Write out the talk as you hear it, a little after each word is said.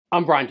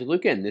I'm Bryan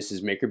DeLuca and this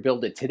is Maker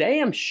Build It. Today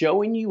I'm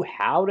showing you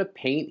how to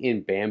paint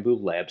in Bambu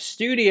Lab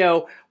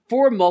Studio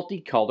for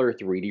multicolor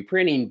 3D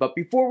printing. But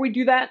before we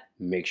do that,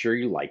 make sure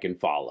you like and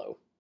follow.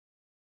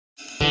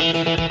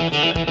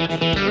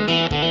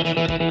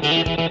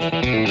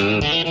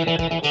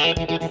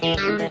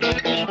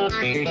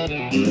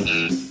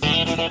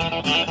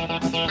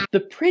 The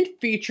print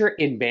feature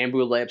in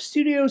Bambu Lab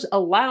Studios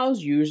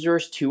allows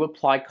users to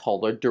apply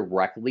color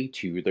directly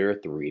to their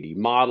 3D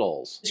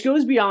models. This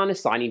goes beyond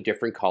assigning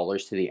different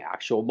colors to the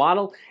actual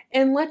model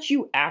and lets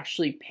you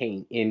actually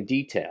paint in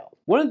detail.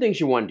 One of the things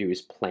you want to do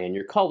is plan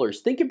your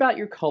colors. Think about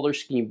your color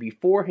scheme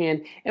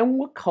beforehand and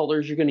what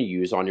colors you're going to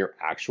use on your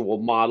actual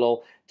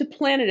model to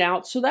plan it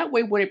out so that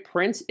way when it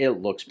prints, it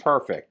looks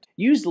perfect.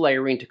 Use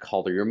layering to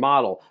color your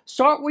model.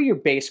 Start with your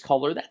base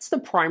color, that's the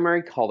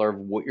primary color of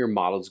what your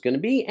model is going to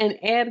be,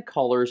 and add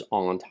colors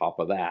on top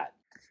of that.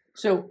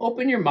 So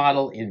open your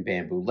model in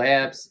Bambu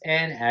Labs,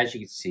 and as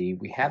you can see,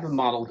 we have a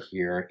model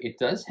here. It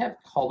does have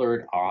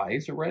colored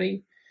eyes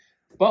already,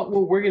 but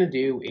what we're going to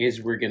do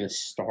is we're going to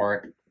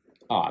start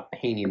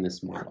painting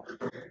this model.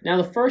 Now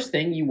the first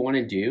thing you want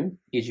to do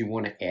is you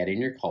want to add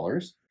in your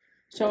colors.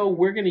 So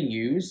we're going to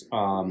use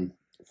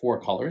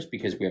 4 colors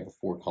because we have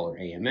a 4-color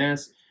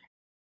AMS.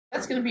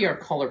 That's going to be our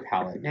color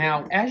palette.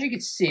 Now, as you can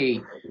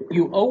see,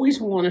 you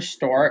always want to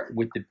start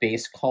with the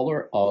base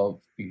color of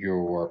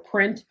your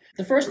print.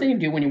 The first thing you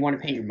do when you want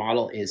to paint your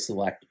model is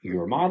select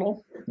your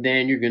model.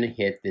 Then you're going to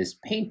hit this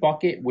paint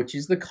bucket, which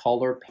is the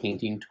color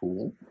painting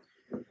tool.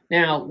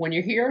 Now, when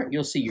you're here,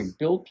 you'll see your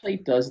build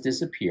plate does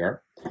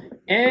disappear,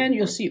 and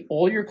you'll see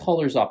all your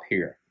colors up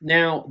here.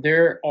 Now,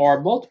 there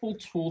are multiple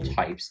tool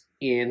types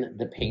in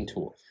the paint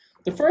tool.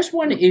 The first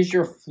one is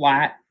your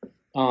flat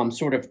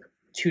sort of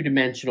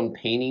two-dimensional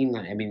painting.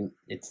 I mean,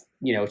 it's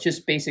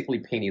just basically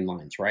painting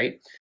lines,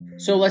 right?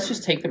 So let's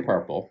just take the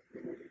purple,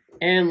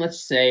 and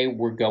let's say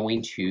we're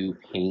going to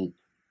paint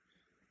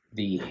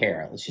the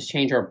hair. Let's just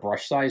change our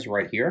brush size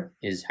right here,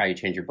 is how you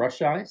change your brush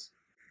size.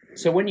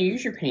 So when you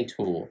use your paint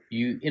tool,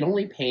 it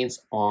only paints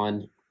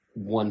on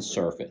one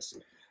surface.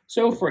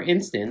 So for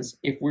instance,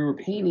 if we were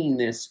painting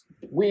this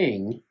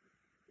wing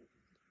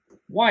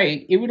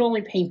white, it would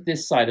only paint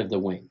this side of the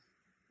wing,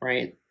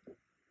 right?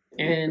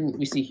 And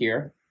we see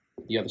here,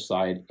 the other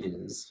side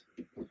is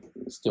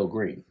still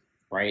green,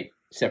 right?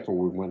 Except for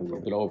we went a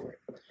little bit over it.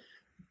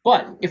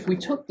 But if we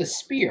took the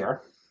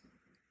spear,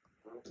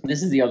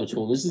 this is the other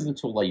tool. This is the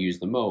tool I use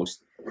the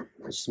most.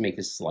 Let's just make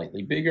this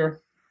slightly bigger.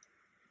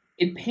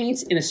 It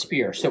paints in a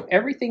spear. So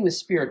everything the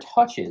spear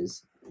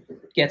touches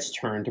gets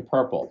turned to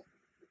purple.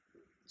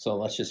 So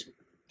let's just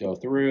go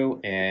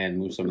through and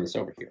move some of this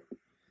over here.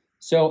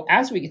 So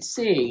as we can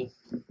see,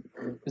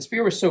 the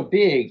spear was so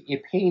big,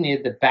 it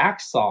painted the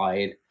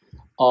backside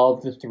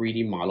of the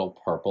 3D model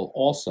purple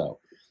also.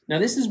 Now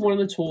this is one of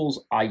the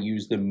tools I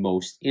use the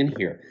most in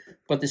here,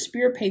 but the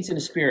spear paints in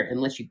a spear and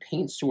lets you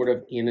paint sort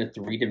of in a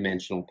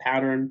 3-dimensional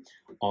pattern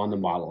on the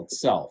model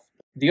itself.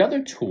 The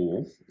other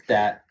tool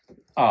that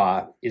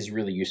is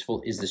really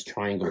useful is this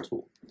triangle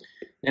tool.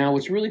 Now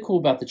what's really cool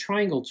about the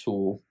triangle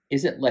tool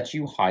is it lets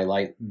you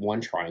highlight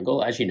one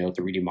triangle. As you know,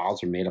 3D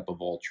models are made up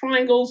of all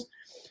triangles.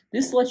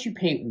 This lets you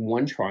paint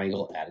one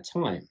triangle at a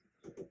time.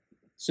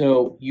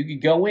 So you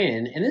could go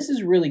in, and this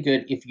is really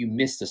good if you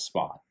missed a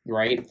spot,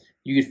 right?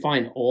 You could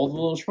find all the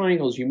little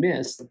triangles you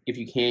missed if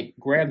you can't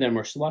grab them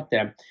or select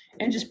them,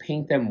 and just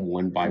paint them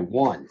one by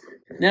one.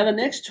 Now the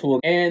next tool,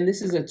 and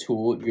this is a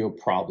tool you'll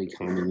probably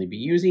commonly be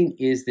using,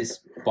 is this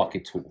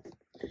bucket tool.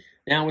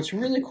 Now what's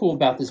really cool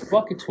about this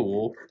bucket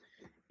tool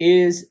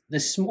is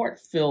the Smart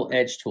Fill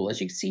Edge tool. As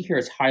you can see here,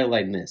 it's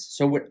highlighting this.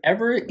 So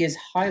whatever is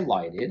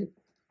highlighted,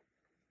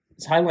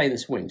 it's highlighting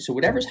this wing. So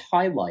whatever's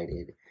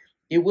highlighted,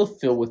 it will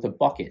fill with a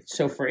bucket.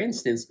 So for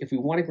instance, if we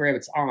want to grab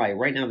its eye,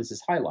 right now this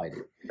is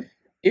highlighted.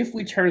 If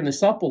we turn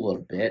this up a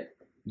little bit,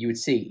 you would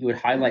see it would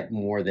highlight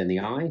more than the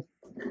eye.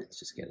 Let's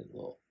just get it a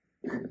little.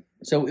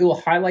 So it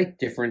will highlight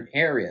different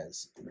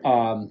areas.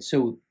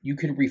 So you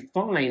could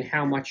refine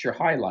how much you're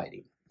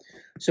highlighting.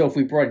 So if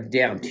we brought it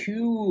down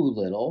too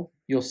little,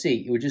 you'll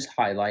see it would just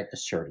highlight a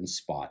certain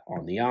spot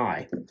on the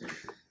eye.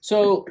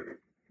 So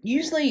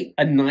usually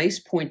a nice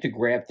point to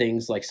grab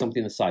things like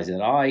something the size of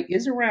that eye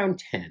is around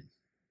 10.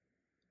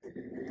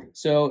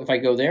 So if I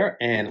go there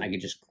and I can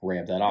just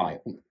grab that eye,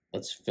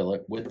 let's fill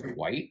it with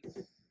white,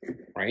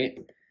 right?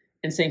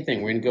 And same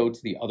thing, we're gonna go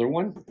to the other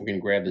one. We're gonna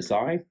grab this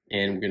eye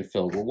and we're gonna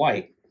fill it with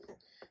white.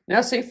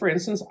 Now say for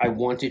instance, I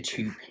wanted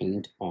to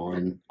paint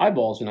on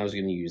eyeballs and I was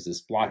gonna use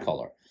this black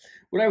color.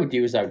 What I would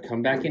do is I would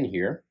come back in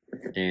here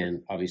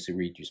and obviously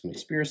reduce my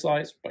spear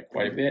size by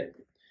quite a bit.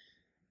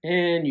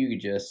 And you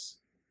could just,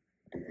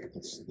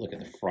 let's look at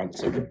the front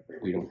so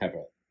we don't have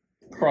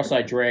a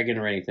cross-eyed dragon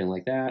or anything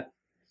like that.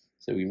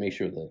 So we make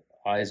sure the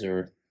eyes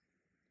are,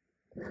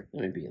 that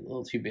might be a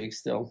little too big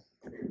still.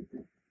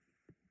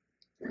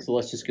 So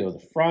let's just go to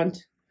the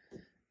front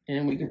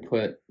and we can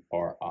put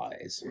our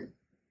eyes.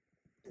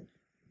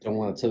 Don't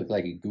want it to look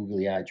like a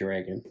googly-eyed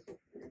dragon.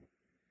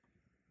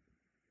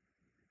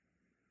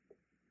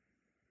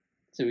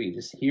 So we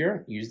just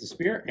here use the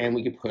spear and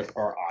we can put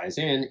our eyes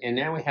in, and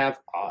now we have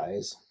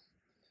eyes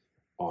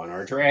on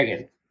our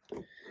dragon.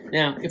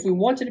 Now, if we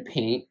wanted to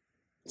paint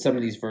some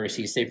of these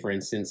vertices, say for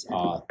instance,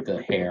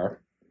 the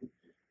hair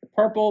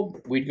purple,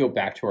 we'd go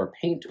back to our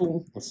paint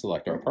tool, let's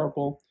select our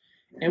purple,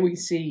 and we can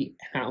see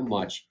how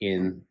much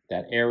in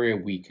that area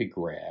we could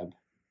grab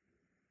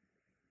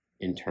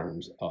in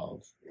terms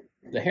of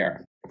the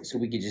hair. So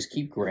we could just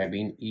keep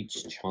grabbing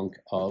each chunk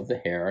of the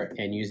hair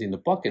and using the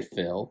bucket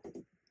fill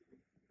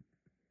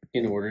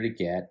in order to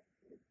get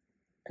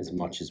as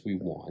much as we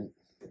want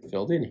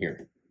filled in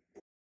here.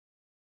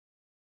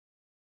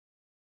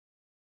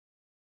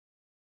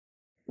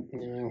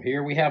 Now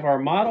here we have our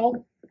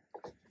model,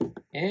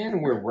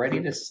 and we're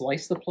ready to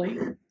slice the plate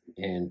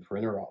and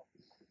print her up.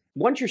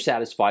 Once you're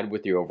satisfied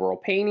with the overall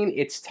painting,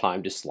 it's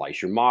time to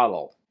slice your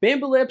model.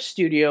 Bambu Lab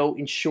Studio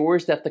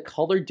ensures that the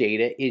color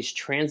data is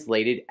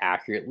translated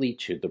accurately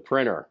to the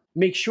printer.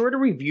 Make sure to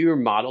review your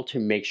model to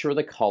make sure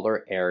the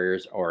color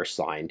areas are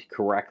assigned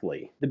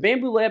correctly. The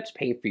Bambu Labs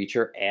paint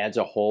feature adds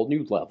a whole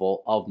new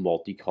level of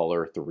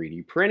multicolor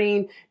 3D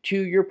printing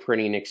to your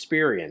printing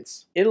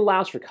experience. It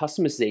allows for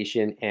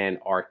customization and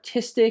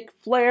artistic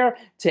flair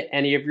to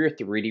any of your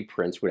 3D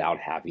prints without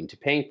having to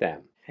paint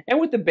them. And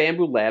with the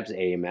Bambu Labs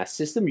AMS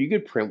system, you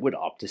could print with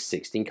up to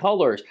 16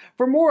 colors.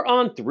 For more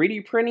on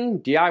 3D printing,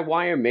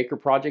 DIY, or maker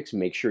projects,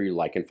 make sure you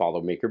like and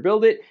follow Maker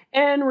Build It.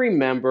 And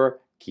remember,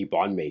 keep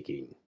on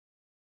making.